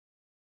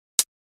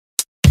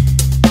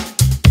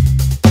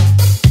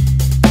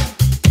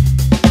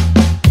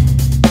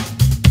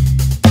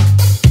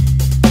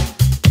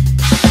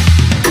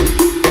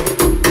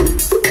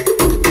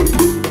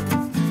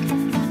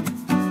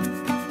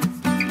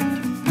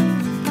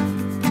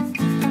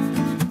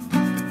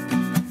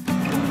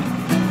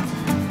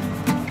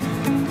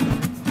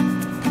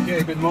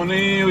Good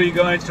morning. We're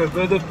going to a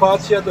birthday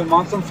party at the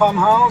mountain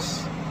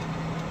farmhouse.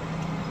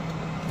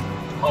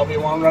 Hardly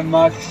won't run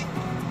much.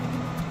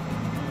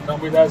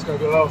 Come with us, it's going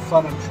to be a lot of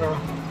fun, I'm sure.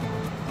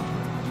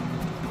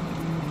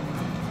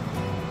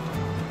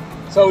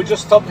 So we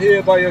just stopped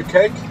here by a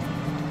cake.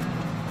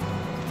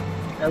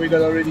 And we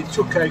got already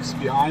 2 cakes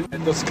behind.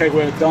 And those cakes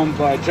were done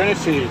by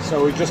Jennifer,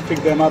 so we just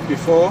picked them up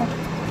before.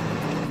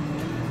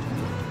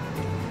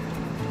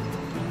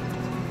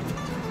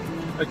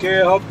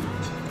 Okay, I hope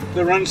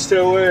the rain stay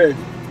away.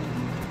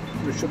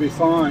 We should be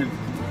fine.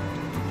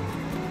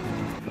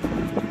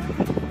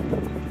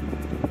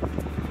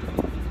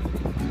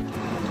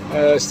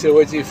 Still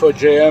waiting for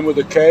JM with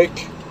the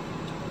cake.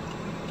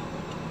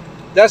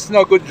 That's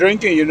not good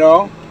drinking, you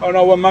know. I don't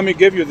know why mommy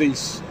gave you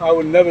these. I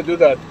would never do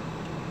that.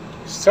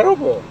 It's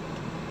terrible.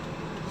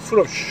 Full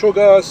of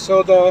sugar,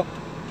 soda.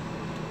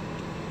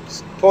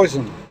 It's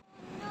poison.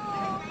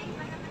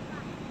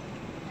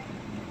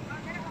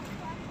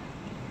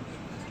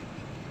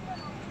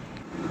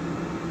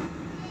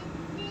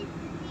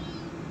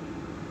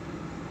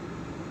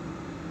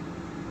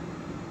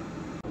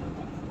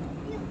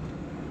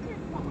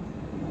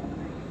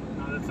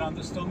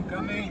 Thunderstorm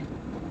coming.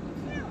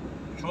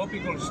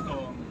 Tropical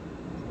storm.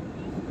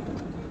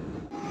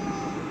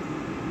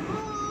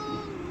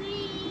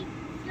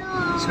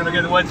 It's gonna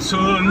get wet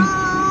soon.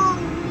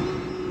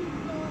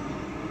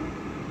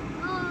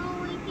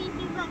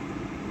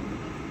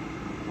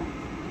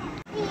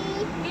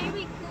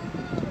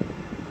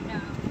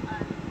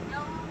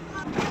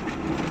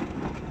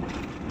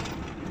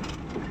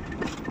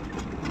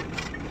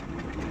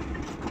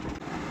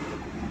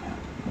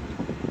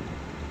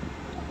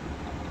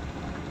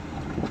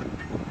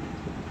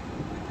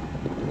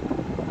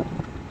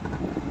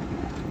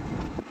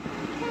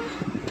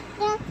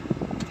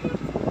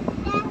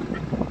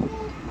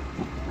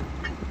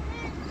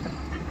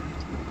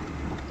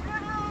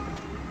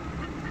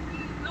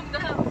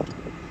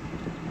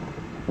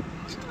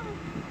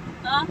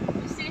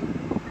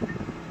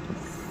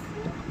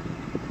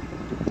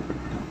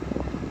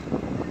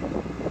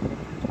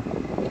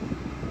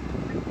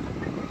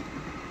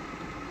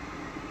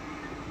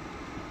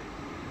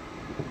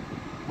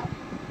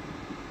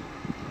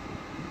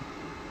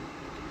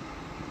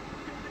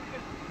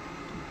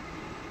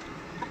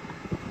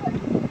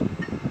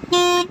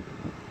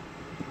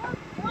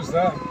 What's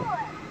that?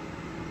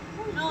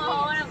 No,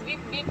 I want to beep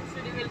beep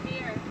so they will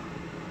hear.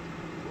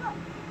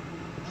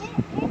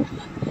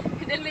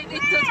 Then we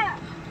need to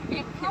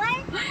beep.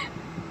 Where?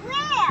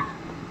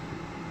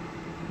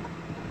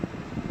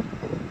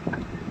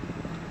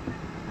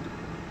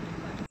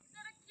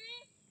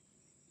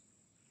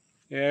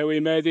 Yeah, we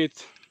made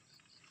it.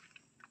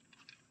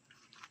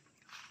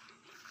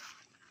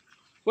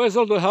 Where's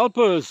all the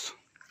helpers?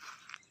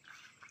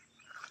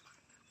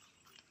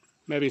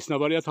 Maybe it's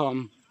nobody at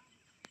home.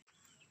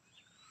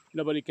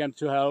 Nobody came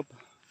to help.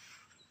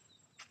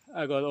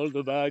 I got all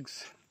the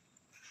bags.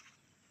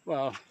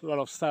 Well, a lot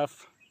of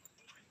stuff.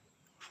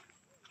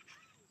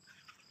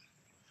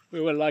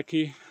 We were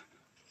lucky.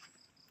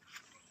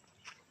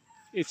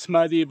 It's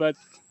muddy, but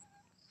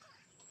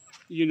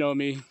you know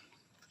me.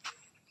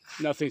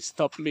 Nothing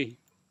stopped me.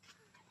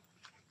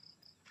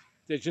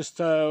 There's just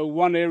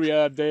one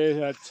area there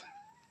that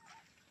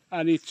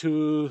I need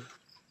to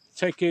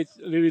take it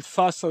a little bit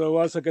fast,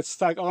 otherwise I get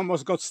stuck. I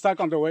almost got stuck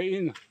on the way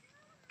in.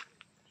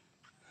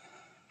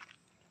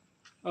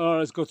 Oh,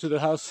 let's go to the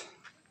house.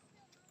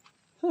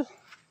 Look.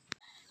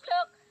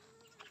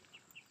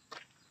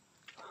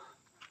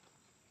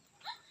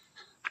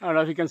 I don't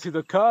know if you can see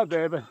the car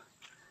there, but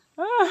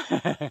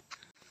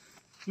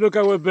look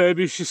at our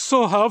baby. She's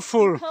so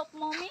helpful. Help,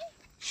 mommy.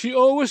 She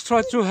always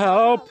tries to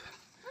help.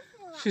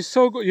 She's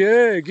so good.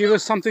 Yeah, give her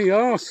something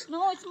else.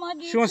 No, it's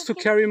muddy. She wants to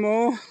carry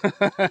more.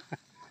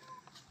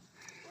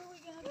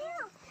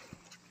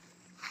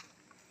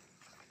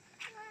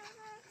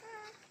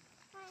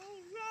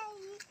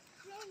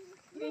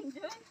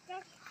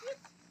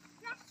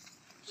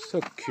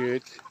 So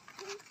cute.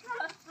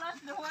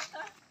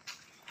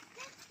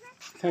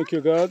 Thank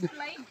you, God,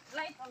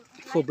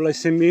 for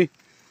blessing me.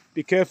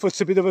 Be careful, it's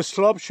a bit of a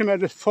slope. She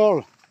made it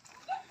fall.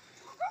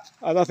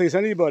 I don't think there's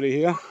anybody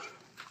here.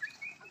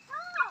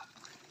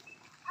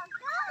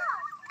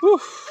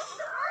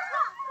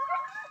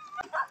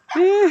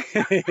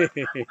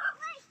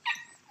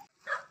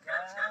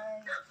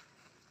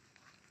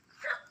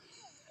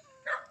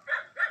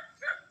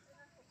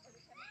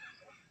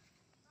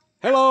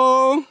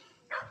 Hello.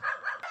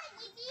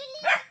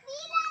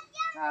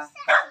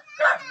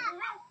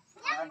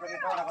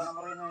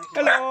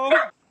 Hello.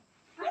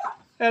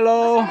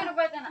 Hello.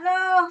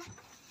 Hello.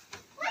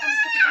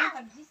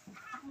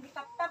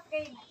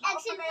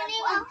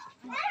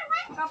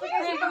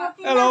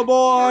 Hello,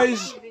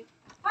 boys.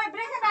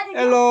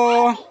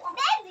 Hello.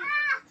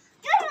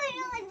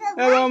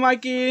 Hello,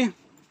 Mikey.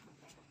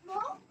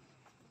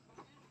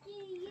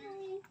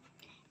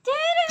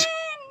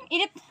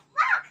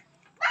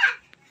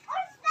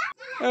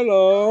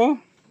 Hello.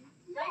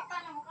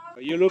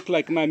 You look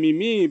like my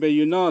Mimi, but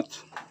you're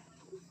not.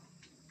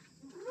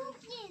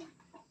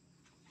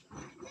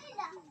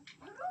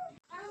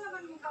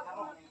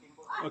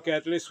 Okay,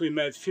 at least we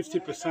made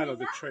 50% of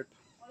the trip.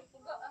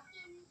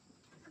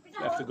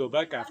 We have to go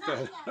back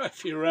after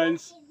if it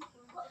rains.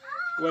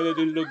 Weather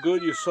didn't look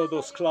good. You saw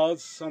those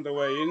clouds on the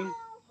way in.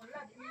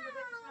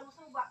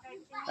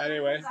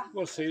 Anyway,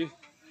 we'll see.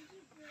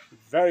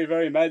 Very,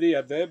 very muddy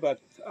up there, but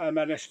I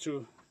managed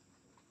to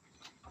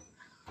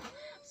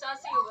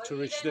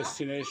reach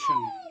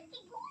destination.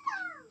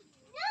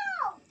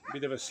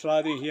 Bit of a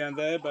sliding here and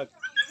there, but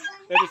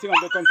everything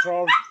under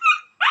control.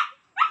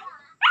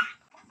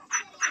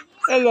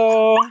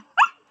 Hello.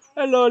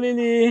 Hello,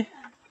 Lily.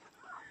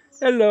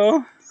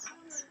 Hello.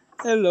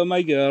 Hello,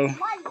 my girl.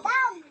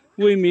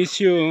 We miss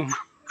you.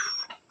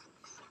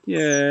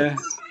 Yeah.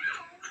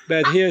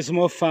 But here's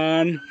more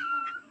fun.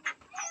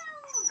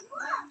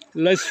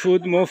 Less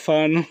food, more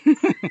fun.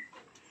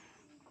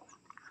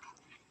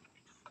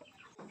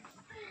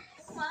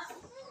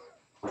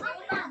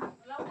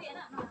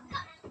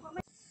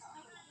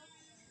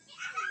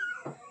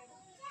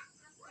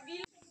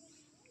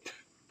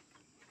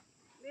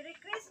 Merry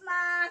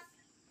Christmas!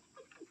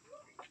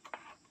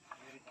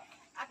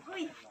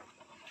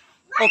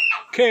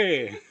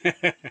 Okay.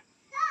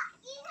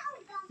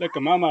 Look,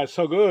 Mama is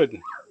so good.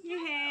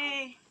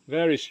 Yay!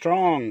 Very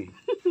strong.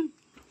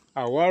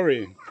 I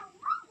worry.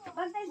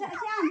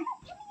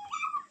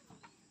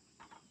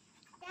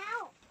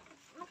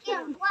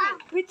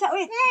 Wait.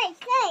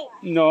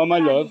 No, my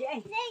love.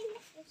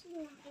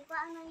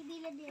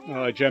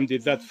 Jem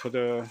did that for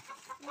the...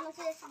 Oops.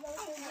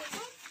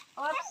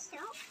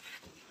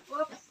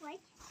 Whoops.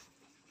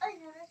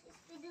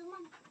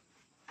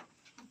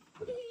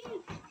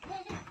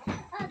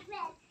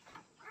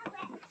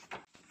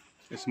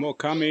 There's more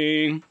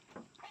coming.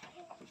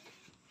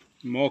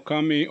 More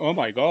coming. Oh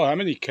my God, how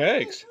many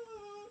cakes?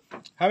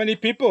 How many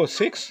people?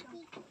 6?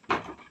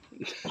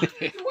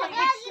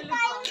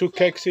 2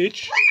 cakes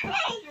each.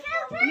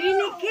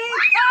 Mini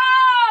cake!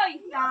 Ay!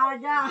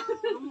 Dada!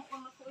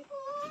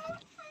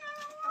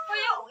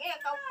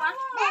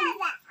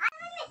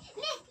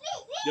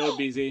 You're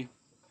busy.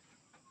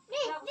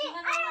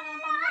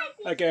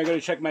 Okay, I'm going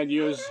to check my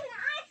news.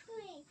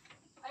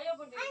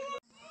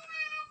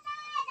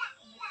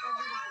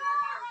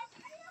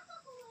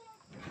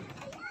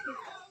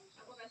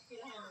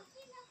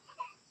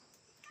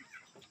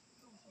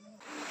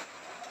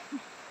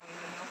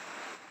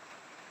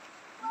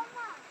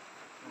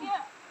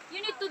 You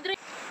need to drink.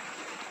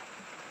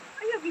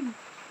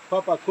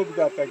 Papa cooked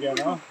that again,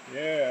 huh?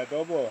 Yeah,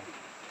 adobo.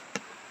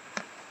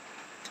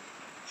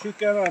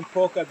 Chicken and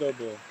pork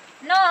adobo.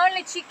 No,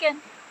 only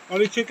chicken.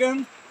 Only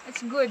chicken?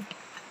 It's good.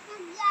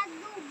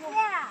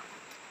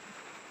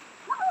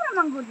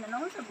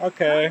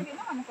 Okay.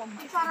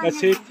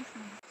 That's it.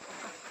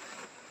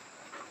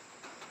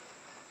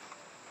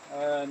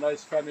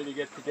 Nice family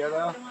get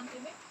together.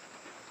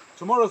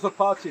 Tomorrow's a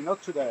party,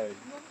 not today.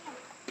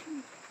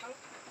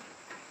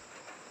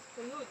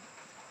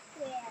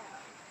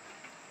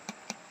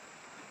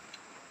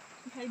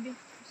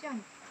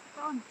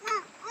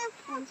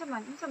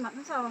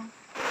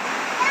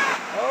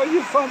 Oh,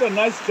 you found a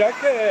nice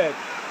jacket.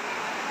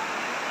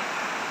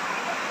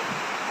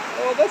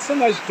 Oh, that's a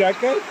nice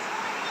jacket.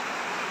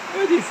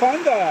 Where did you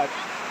find that?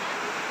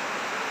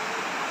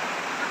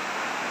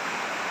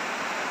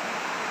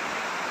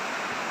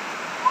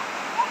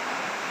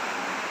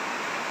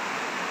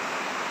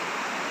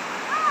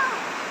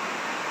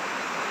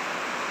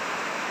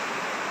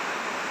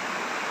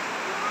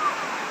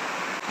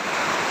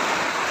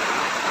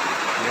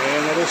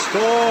 Another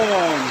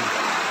storm.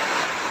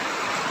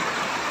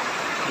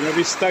 You're gonna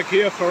be stuck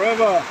here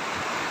forever.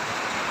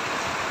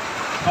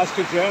 Ask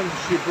her, Jen,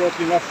 she brought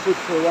enough food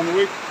for 1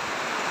 week.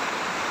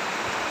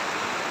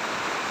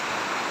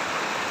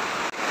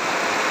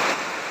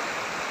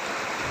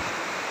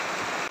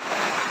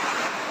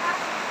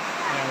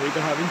 Yeah, we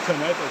don't have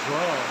internet as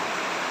well.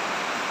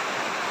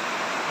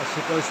 I'm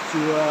supposed to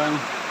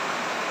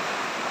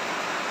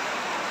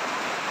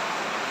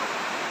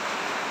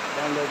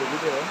download the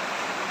video.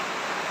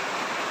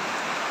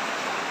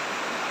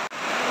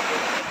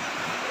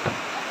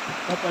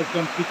 Papa's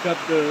going to pick up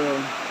the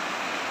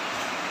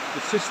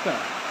sister.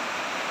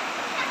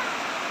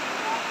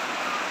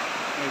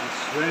 Maybe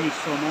it's raining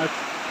so much.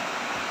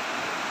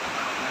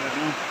 I don't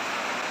know.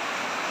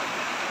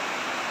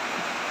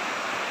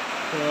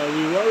 So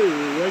we worry,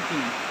 we're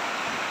waiting.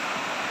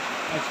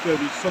 That's going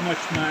to be so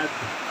much mad.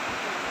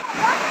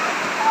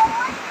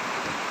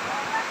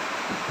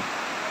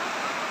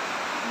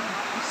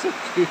 So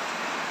cute.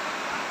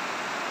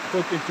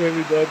 Talking to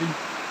everybody.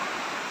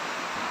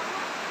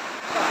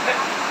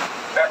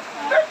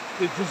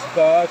 They just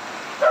back.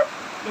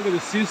 Look at the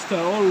sister,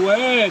 all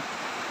wet.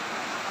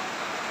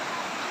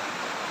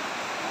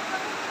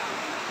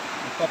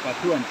 And Papa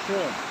too, I'm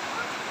sure.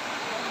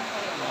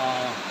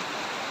 Wow.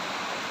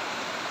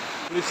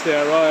 At least they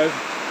arrived.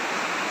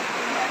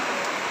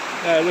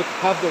 Yeah, look,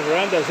 half the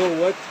veranda's all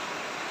wet.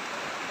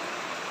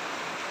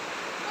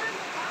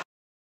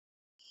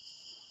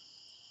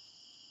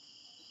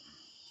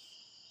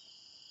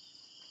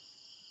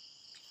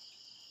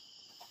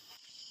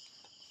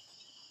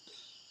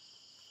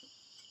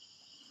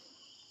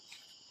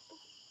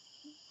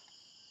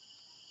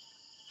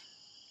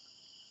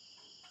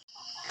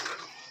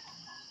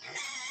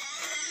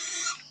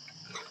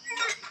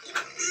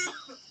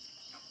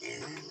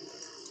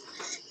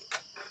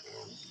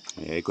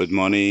 Hey, good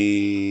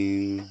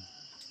morning.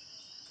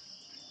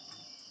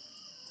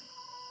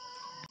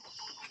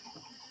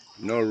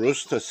 No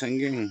rooster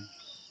singing.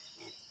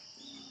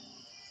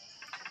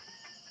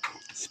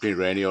 It's been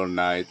rainy all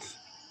night.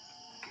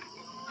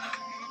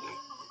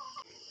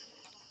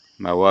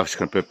 My wife's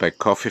gonna prepare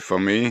coffee for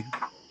me.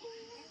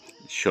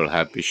 She'll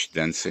happy, she's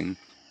dancing.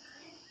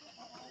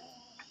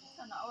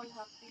 Sana all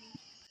happy.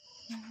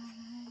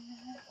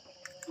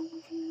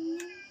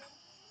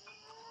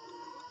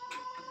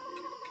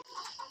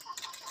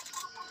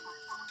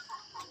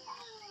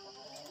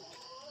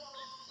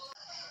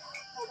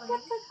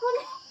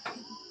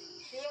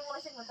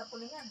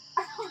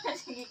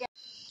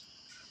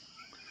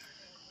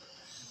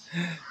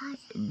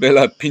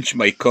 Bella pinched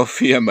my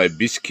coffee and my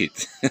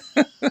biscuit.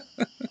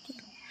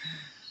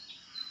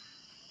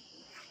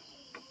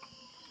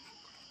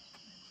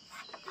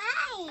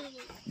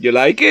 You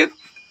like it?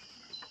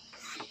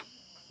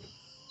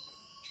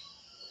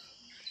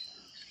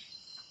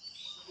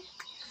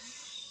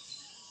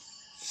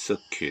 So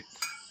cute.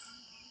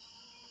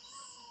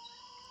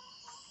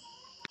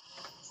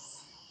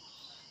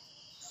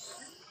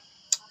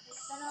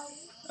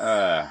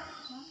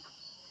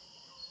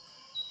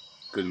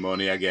 Good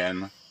morning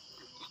again.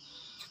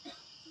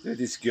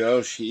 This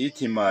girl, she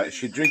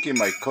drinking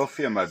my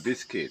coffee and my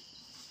biscuit.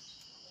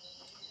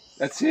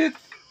 That's it.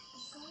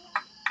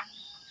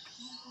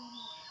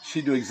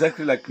 She do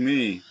exactly like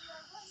me.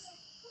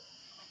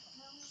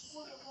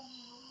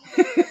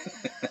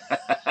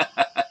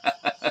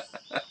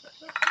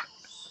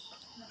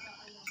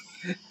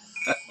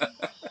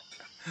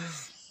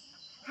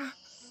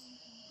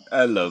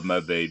 I love my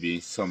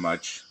baby so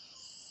much.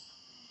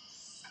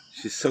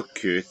 She's so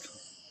cute.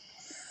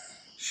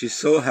 She's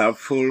so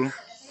helpful,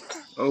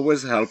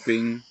 always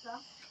helping.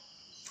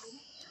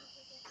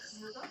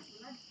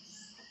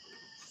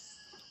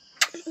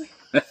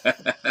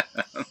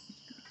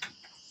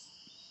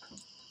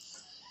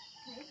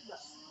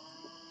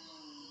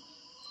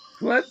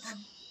 What?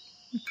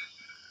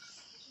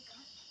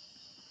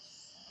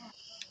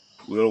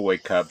 We'll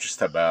wake up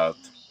just about.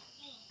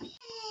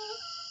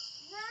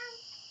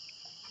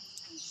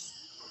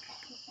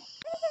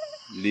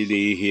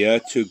 Lily here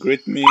to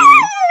greet me.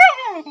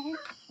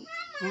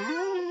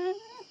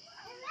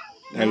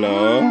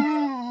 Hello.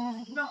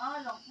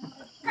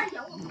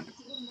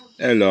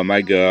 Hello,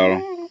 my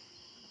girl.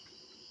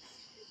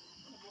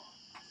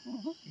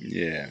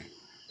 Yeah.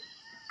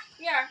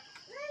 Here.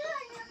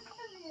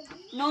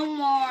 No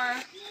more.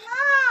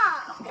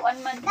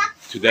 1 month.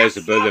 Today's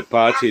the birthday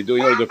party,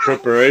 doing all the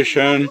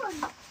preparation.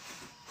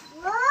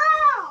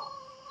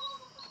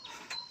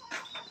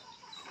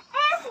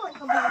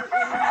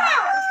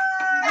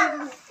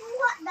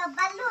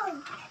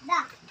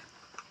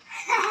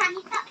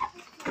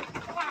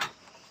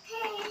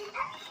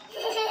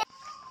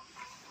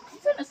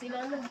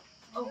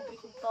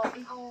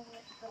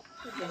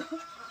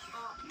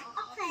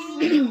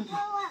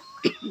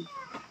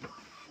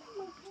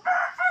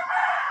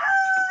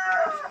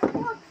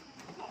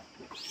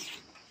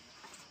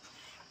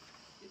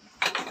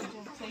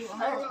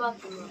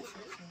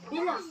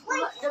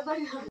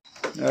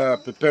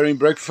 Preparing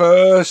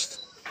breakfast.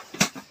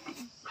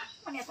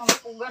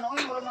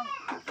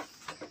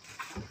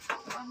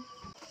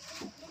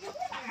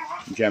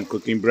 Jam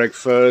cooking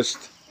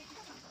breakfast.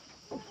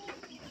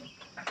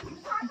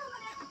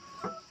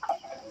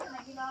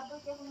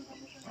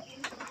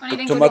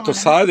 Put tomato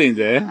salad in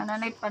there.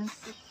 Ananay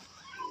pansit.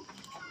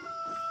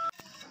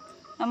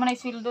 Naman ay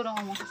sweldo na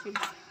mo kasi.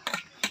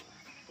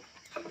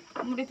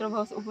 Amo di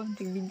trabaho sa ubang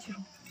tig-video.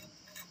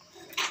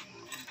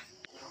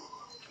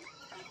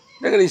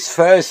 Look at his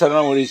face. I don't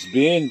know what he's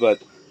been,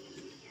 but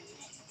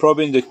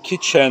probably in the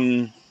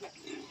kitchen.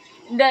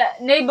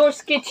 The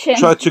neighbor's kitchen.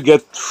 Try to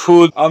get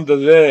food under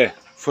there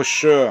for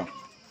sure.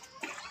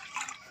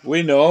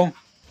 We know.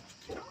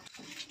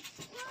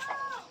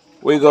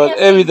 We got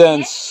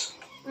evidence.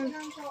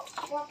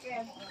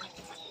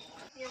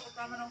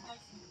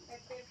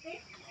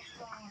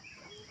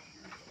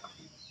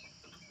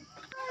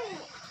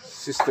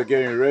 Sister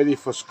getting ready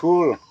for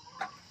school.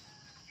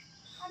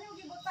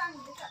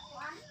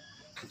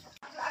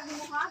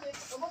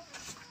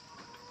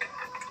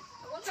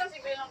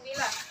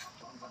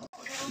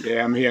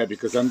 Yeah, I'm here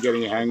because I'm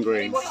getting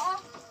hungry.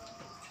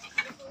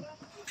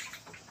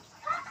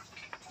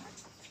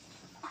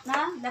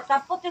 Na,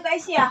 natapot yung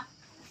guys siya.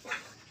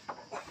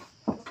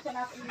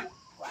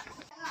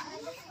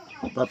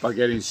 Papa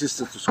getting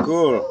sister to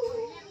school.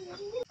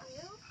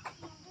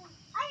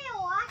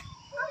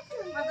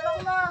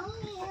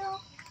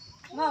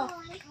 No.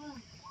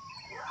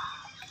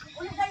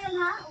 Ulit tayo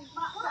ha?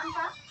 Saan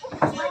ka?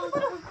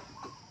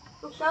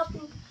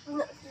 Shopping.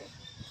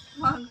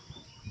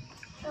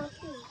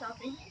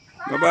 Shopping.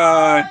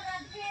 Bye-bye.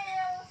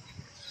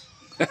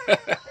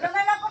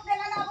 Lalakot ka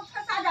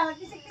kasada.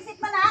 Pisik-pisik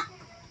man ha?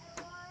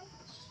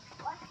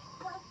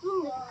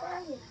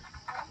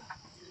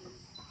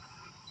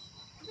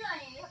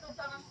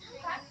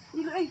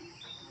 Dilo ay.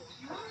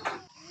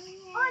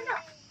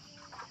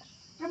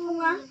 Ano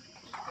nga?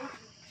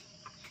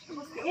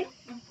 Bustiin?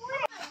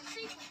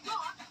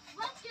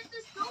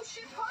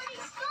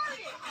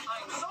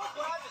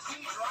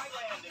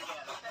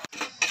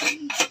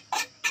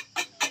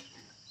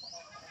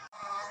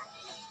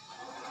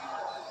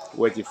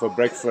 Waiting for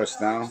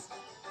breakfast now.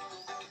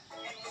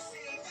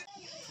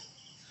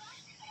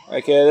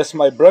 Okay, that's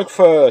my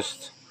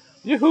breakfast.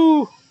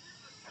 Yoo-hoo!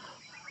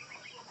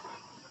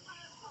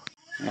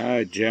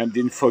 Jam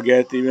didn't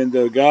forget even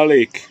the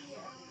garlic.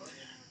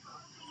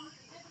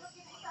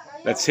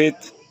 That's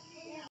it.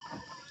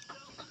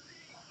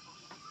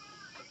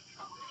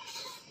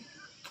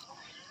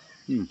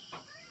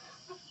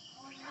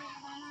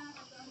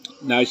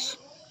 Nice.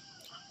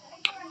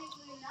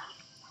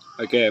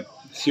 Okay,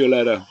 see you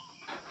later.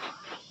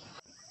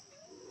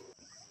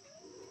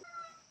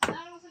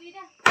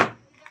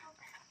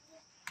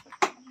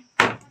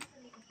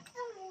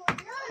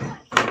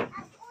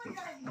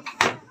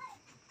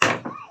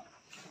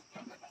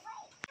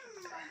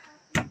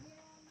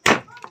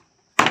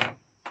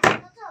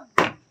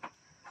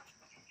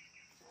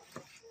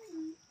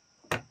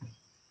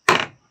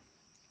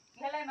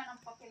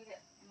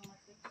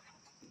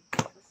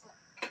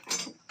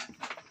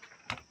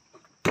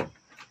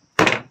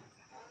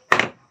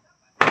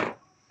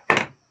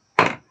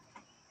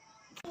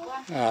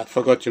 I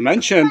forgot to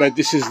mention, but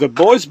this is the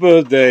boys'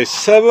 birthday.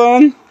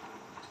 7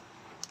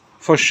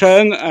 for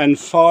Shen and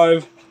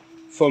 5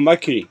 for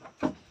Maki.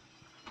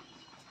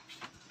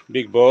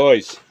 Big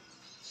boys.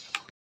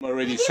 I'm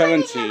already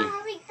 70.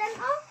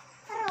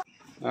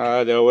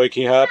 They're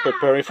waking up,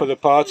 preparing for the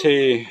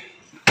party.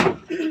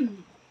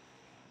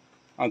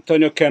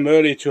 Antonio came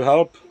early to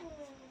help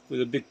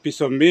with a big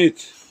piece of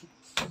meat.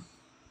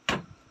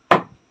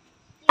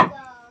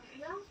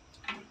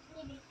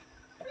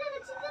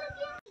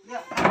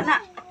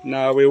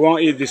 No, we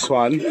won't eat this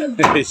one.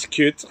 It's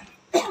cute.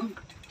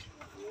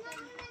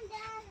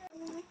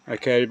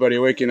 Okay, everybody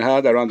working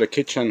hard around the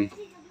kitchen.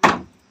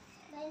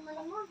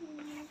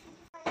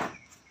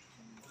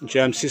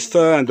 Jam's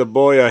sister and the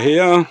boy are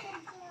here.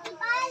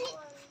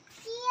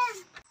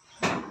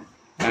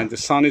 And the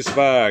sun is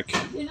back.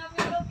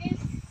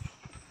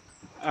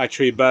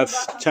 Actually bathed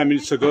 10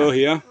 minutes ago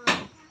here.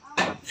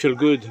 Feel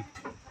good.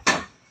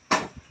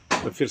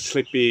 But feel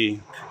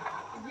sleepy.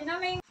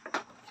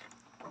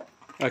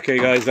 Okay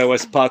guys, that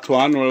was part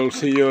 1. We'll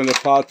see you in the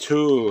part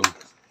 2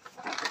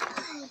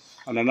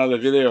 on another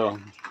video.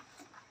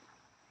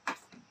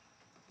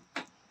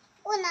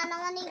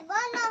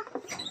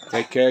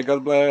 Take care,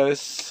 God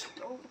bless.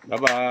 Bye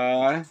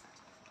bye.